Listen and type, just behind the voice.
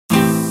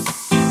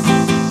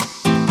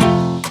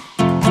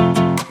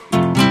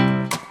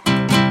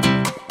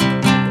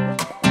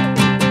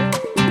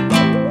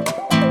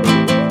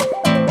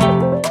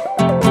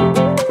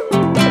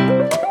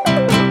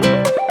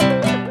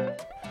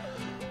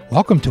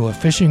Welcome to a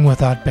Fishing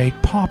Without Bait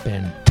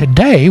pop-in.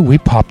 Today we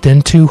popped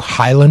into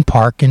Highland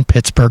Park in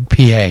Pittsburgh,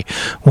 PA,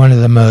 one of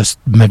the most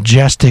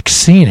majestic,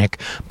 scenic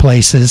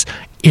places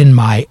in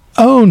my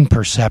own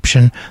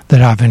perception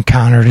that I've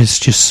encountered. It's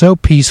just so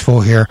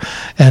peaceful here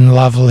and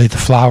lovely. The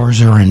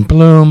flowers are in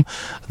bloom,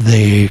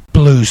 the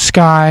blue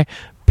sky,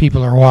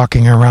 people are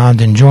walking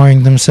around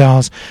enjoying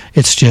themselves.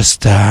 It's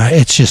just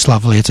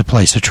lovely. It's a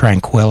place of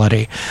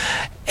tranquility.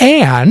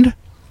 And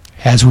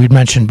as we'd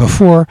mentioned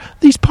before,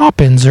 these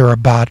pop-ins are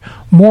about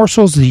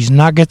morsels, these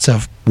nuggets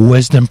of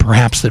wisdom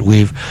perhaps that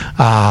we've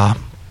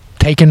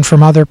taken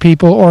from other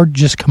people or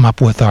just come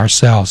up with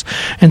ourselves.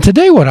 And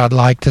today what I'd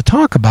like to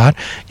talk about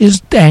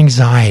is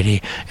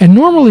anxiety. And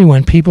normally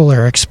when people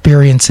are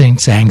experiencing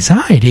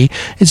anxiety,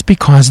 it's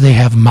because they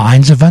have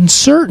minds of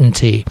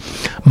uncertainty.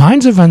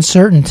 Minds of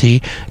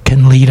uncertainty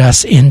can lead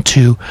us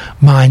into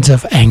minds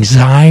of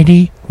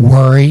anxiety,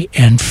 worry,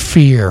 and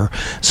fear.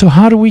 So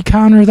how do we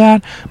counter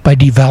that? By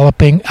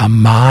developing a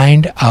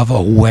mind of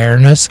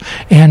awareness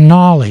and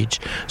knowledge.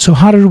 So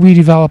how do we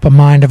develop a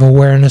mind of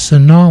awareness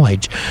and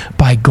knowledge?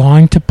 By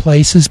going to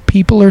places,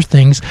 people, or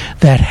things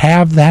that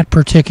have that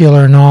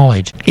particular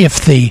knowledge.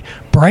 If the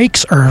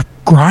brakes are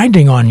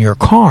grinding on your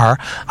car,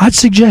 I'd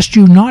suggest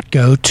you not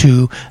go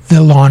to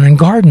the lawn and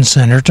garden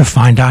center to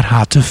find out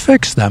how to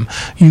fix them.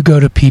 You go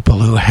to people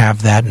who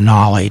have that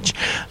knowledge.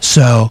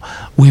 So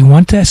we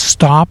want to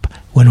stop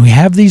when we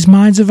have these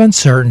minds of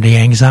uncertainty,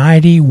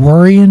 anxiety,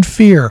 worry, and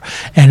fear,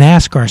 and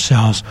ask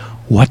ourselves,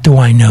 what do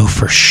I know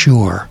for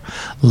sure?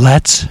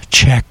 Let's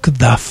check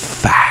the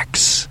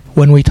facts.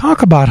 When we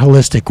talk about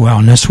holistic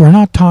wellness, we're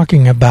not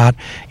talking about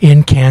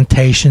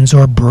incantations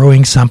or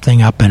brewing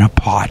something up in a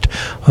pot,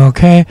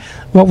 okay?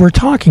 What we're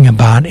talking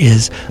about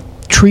is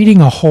treating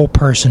a whole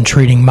person,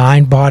 treating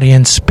mind, body,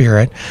 and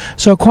spirit.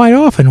 So quite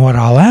often what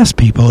I'll ask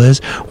people is,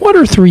 what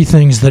are 3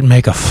 things that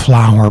make a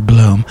flower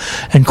bloom?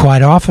 And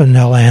quite often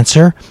they'll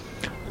answer,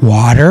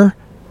 water,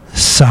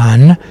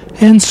 sun,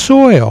 and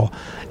soil.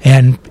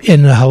 And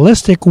in the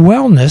holistic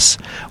wellness,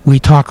 we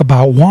talk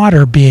about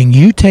water being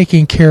you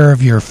taking care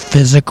of your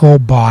physical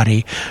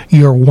body.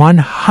 You're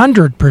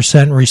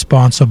 100%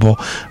 responsible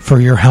for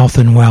your health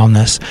and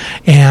wellness.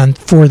 And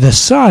for the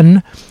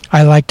sun,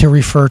 I like to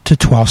refer to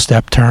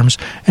 12-step terms,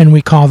 and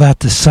we call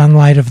that the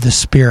sunlight of the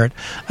spirit,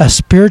 a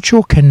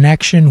spiritual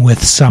connection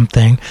with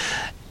something.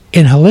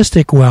 In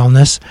holistic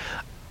wellness,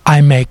 I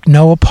make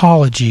no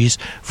apologies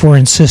for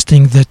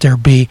insisting that there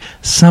be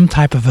some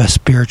type of a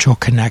spiritual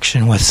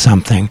connection with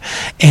something.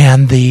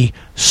 And the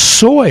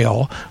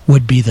soil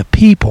would be the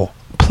people,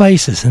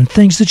 places, and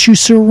things that you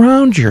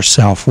surround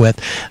yourself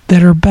with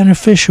that are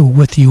beneficial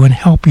with you and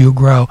help you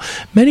grow.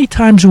 Many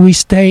times we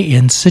stay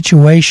in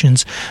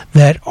situations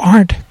that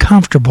aren't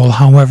comfortable,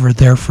 however,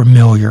 they're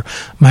familiar.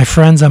 My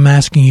friends, I'm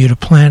asking you to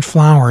plant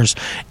flowers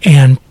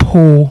and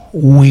pull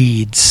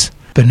weeds.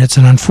 And it's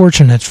an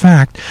unfortunate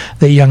fact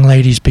that young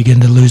ladies begin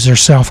to lose their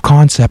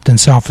self-concept and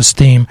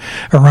self-esteem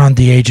around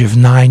the age of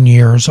 9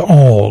 years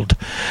old.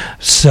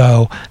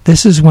 So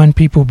this is when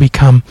people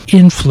become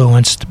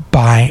influenced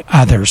by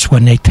others,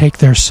 when they take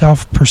their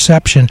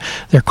self-perception,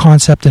 their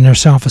concept and their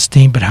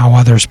self-esteem, but how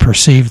others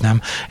perceive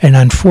them. And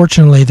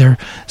unfortunately, they're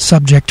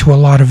subject to a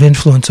lot of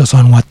influences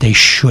on what they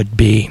should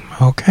be.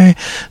 Okay?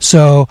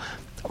 So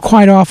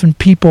quite often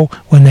people,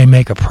 when they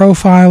make a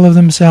profile of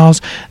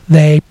themselves,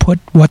 they put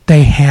what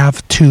they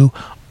have to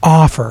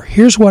offer.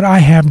 Here's what I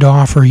have to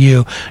offer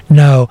you.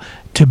 No,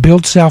 to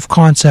build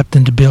self-concept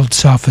and to build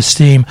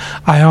self-esteem,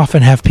 I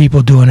often have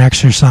people do an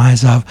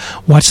exercise of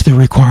what's the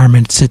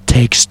requirements it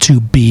takes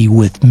to be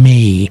with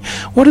me?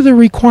 What are the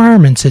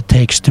requirements it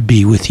takes to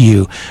be with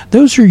you?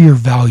 Those are your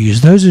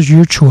values, those are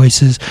your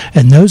choices,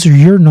 and those are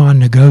your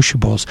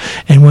non-negotiables.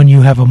 And when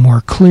you have a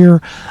more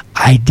clear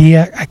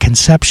idea, a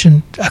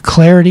conception, a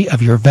clarity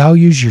of your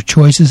values, your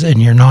choices,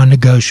 and your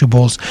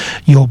non-negotiables,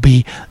 you'll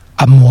be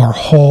a more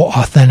whole,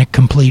 authentic,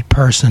 complete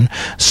person.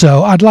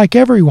 So I'd like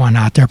everyone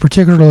out there,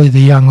 particularly the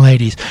young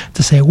ladies,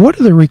 to say, what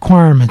are the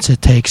requirements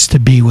it takes to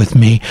be with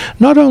me?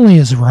 Not only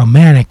as a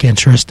romantic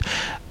interest,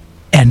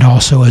 and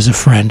also as a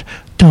friend.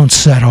 Don't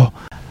settle.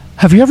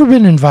 Have you ever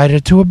been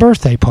invited to a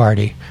birthday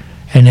party,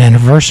 an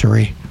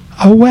anniversary,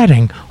 a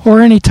wedding,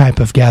 or any type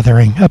of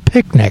gathering, a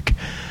picnic?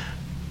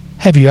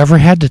 Have you ever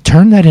had to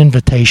turn that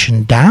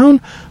invitation down?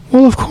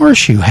 Well, of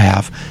course you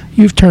have.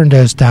 You've turned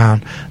those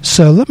down.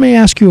 So let me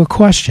ask you a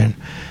question.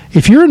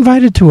 If you're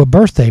invited to a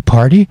birthday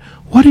party,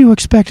 what are you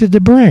expected to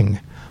bring?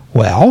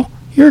 Well,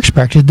 you're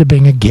expected to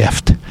bring a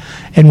gift.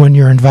 And when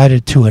you're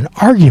invited to an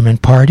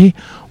argument party,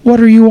 what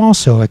are you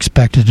also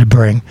expected to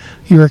bring?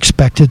 You're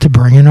expected to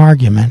bring an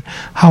argument.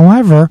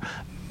 However,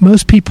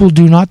 most people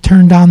do not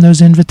turn down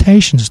those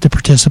invitations to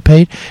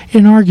participate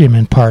in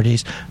argument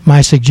parties.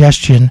 My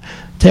suggestion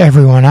to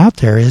everyone out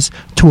there is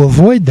to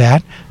avoid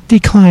that,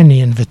 decline the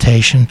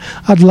invitation.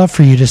 I'd love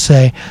for you to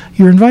say,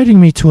 you're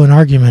inviting me to an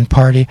argument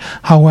party,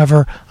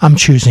 however, I'm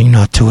choosing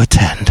not to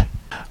attend.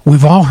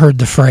 We've all heard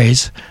the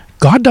phrase,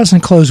 God doesn't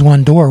close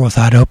one door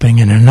without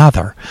opening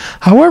another.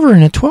 However,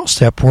 in a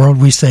 12-step world,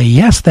 we say,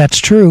 yes, that's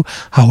true.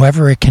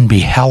 However, it can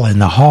be hell in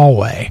the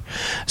hallway.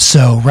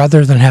 So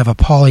rather than have a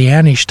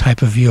Pollyannish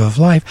type of view of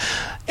life,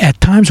 at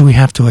times we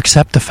have to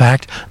accept the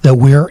fact that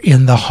we're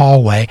in the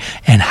hallway,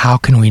 and how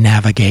can we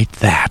navigate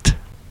that?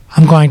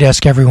 I'm going to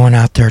ask everyone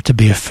out there to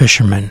be a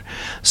fisherman.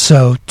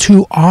 So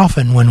too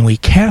often when we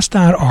cast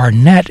out our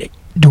net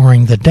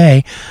during the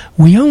day,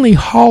 we only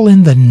haul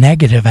in the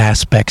negative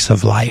aspects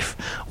of life.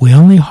 We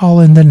only haul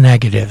in the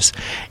negatives,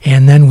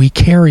 and then we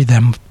carry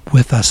them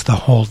with us the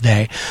whole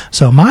day.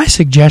 So my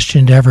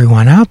suggestion to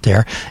everyone out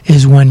there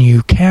is when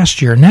you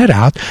cast your net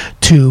out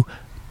to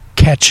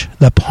catch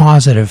the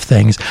positive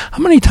things. How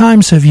many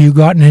times have you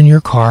gotten in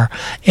your car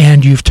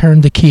and you've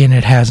turned the key and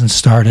it hasn't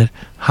started?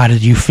 How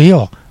did you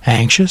feel?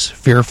 Anxious,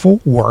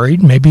 fearful,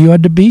 worried, maybe you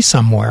had to be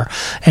somewhere,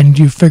 and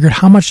you figured,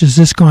 how much is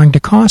this going to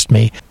cost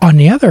me? On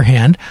the other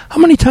hand, how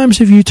many times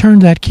have you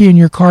turned that key in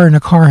your car and the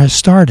car has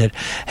started,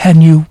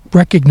 and you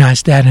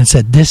recognized that and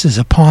said, this is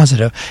a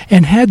positive,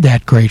 and had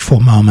that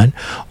grateful moment?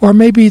 Or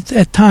maybe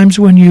at times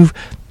when you've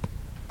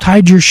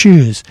tied your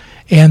shoes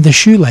and the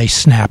shoelace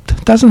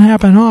snapped. Doesn't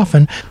happen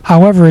often.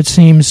 However, it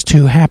seems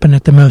to happen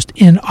at the most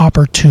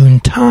inopportune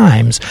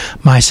times.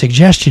 My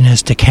suggestion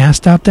is to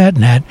cast out that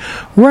net,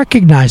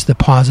 recognize the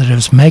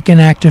positives, make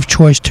an active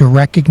choice to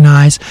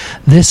recognize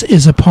this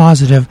is a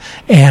positive,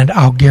 and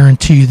I'll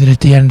guarantee you that at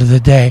the end of the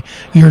day,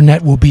 your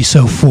net will be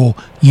so full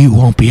you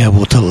won't be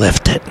able to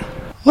lift it.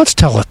 Let's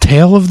tell a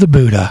tale of the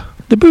Buddha.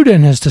 The Buddha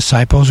and his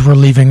disciples were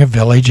leaving a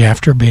village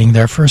after being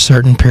there for a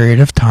certain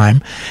period of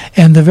time,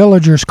 and the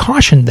villagers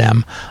cautioned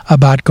them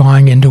about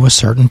going into a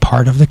certain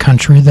part of the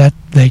country that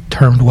they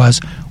termed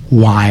was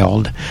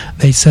wild.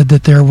 They said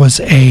that there was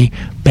a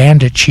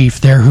bandit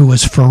chief there who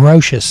was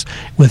ferocious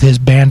with his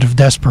band of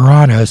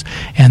desperados,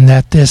 and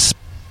that this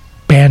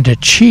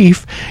bandit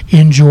chief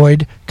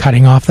enjoyed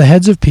cutting off the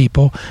heads of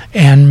people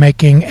and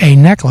making a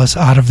necklace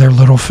out of their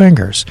little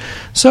fingers.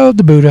 So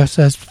the Buddha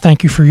says,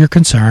 thank you for your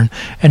concern,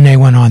 and they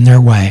went on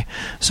their way.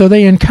 So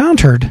they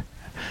encountered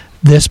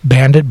this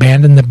bandit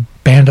band, and the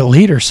bandit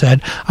leader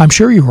said, I'm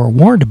sure you were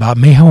warned about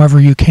me, however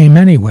you came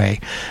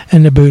anyway.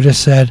 And the Buddha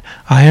said,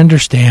 I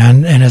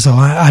understand, and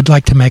I'd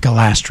like to make a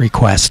last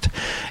request.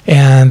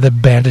 And the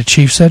bandit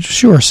chief said,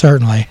 sure,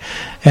 certainly.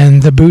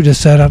 And the Buddha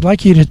said, I'd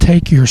like you to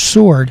take your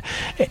sword,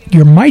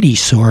 your mighty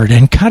sword,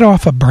 and cut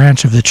off a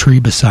branch of the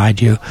tree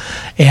beside you.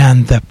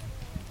 And the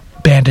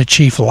bandit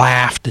chief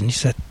laughed, and he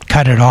said,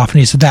 cut it off. And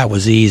he said, that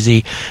was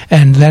easy.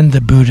 And then the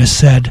Buddha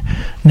said,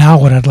 now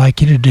what I'd like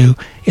you to do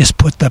is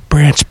put the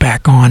branch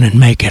back on and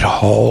make it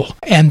whole.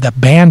 And the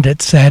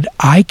bandit said,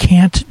 I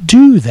can't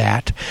do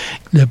that.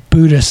 The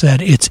Buddha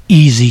said, it's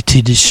easy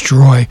to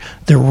destroy.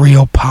 The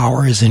real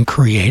power is in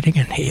creating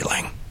and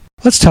healing.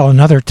 Let's tell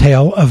another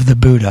tale of the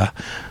Buddha.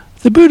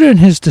 The Buddha and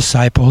his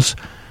disciples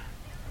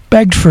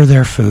begged for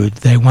their food.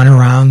 They went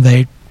around,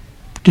 they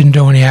didn't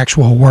do any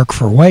actual work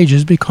for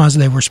wages because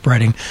they were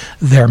spreading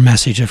their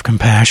message of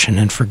compassion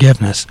and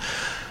forgiveness.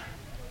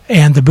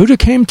 And the Buddha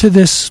came to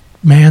this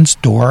man's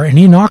door, and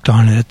he knocked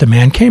on it. The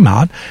man came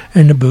out,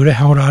 and the Buddha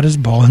held out his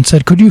bowl and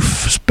said, could you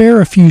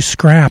spare a few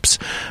scraps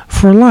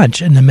for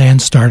lunch? And the man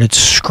started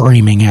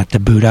screaming at the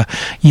Buddha,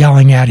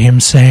 yelling at him,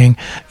 saying,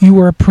 you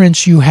were a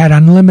prince, you had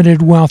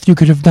unlimited wealth, you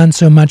could have done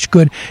so much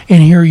good,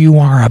 and here you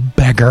are, a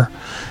beggar.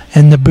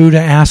 And the Buddha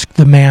asked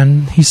the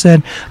man, he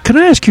said, can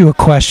I ask you a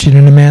question?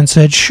 And the man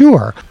said,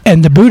 sure.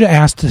 And the Buddha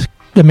asked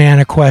the man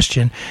a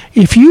question.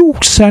 If you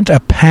sent a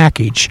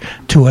package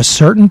to a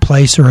certain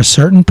place or a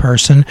certain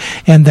person,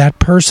 and that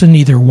person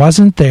either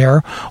wasn't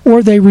there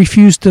or they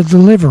refused the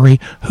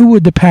delivery, who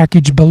would the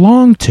package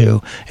belong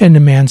to? And the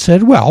man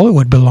said, well, it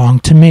would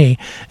belong to me.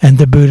 And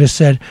the Buddha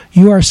said,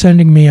 you are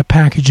sending me a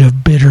package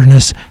of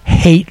bitterness,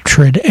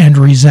 hatred, and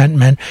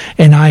resentment,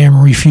 and I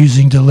am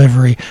refusing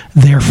delivery.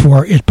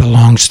 Therefore, it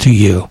belongs to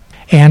you.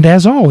 And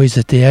as always,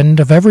 at the end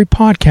of every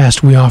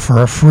podcast, we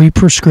offer a free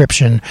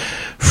prescription,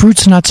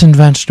 fruits, nuts, and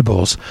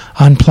vegetables.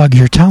 Unplug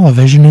your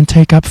television and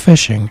take up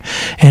fishing.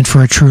 And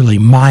for a truly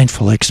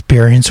mindful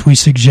experience, we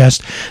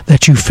suggest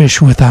that you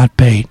fish without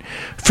bait.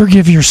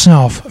 Forgive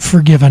yourself,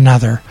 forgive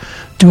another.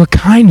 Do a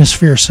kindness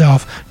for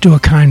yourself, do a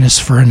kindness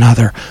for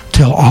another.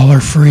 Till all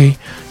are free,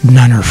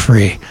 none are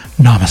free.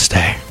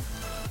 Namaste.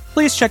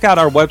 Please check out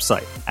our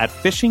website at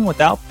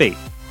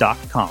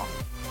fishingwithoutbait.com,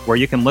 where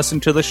you can listen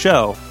to the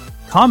show,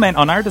 comment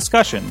on our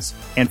discussions,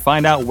 and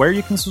find out where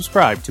you can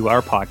subscribe to our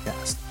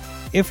podcast.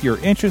 If you're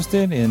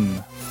interested in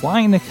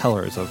flying the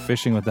colors of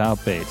Fishing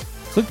Without Bait,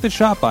 click the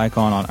shop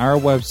icon on our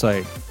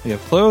website. We have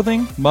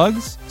clothing,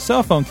 mugs,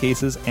 cell phone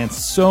cases, and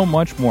so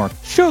much more.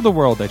 Show the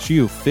world that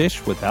you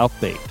fish without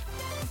bait.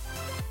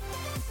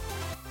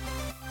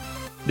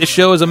 This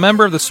show is a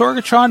member of the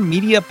Sorgatron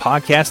Media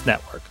Podcast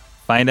Network.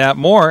 Find out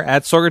more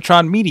at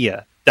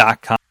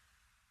sorgatronmedia.com.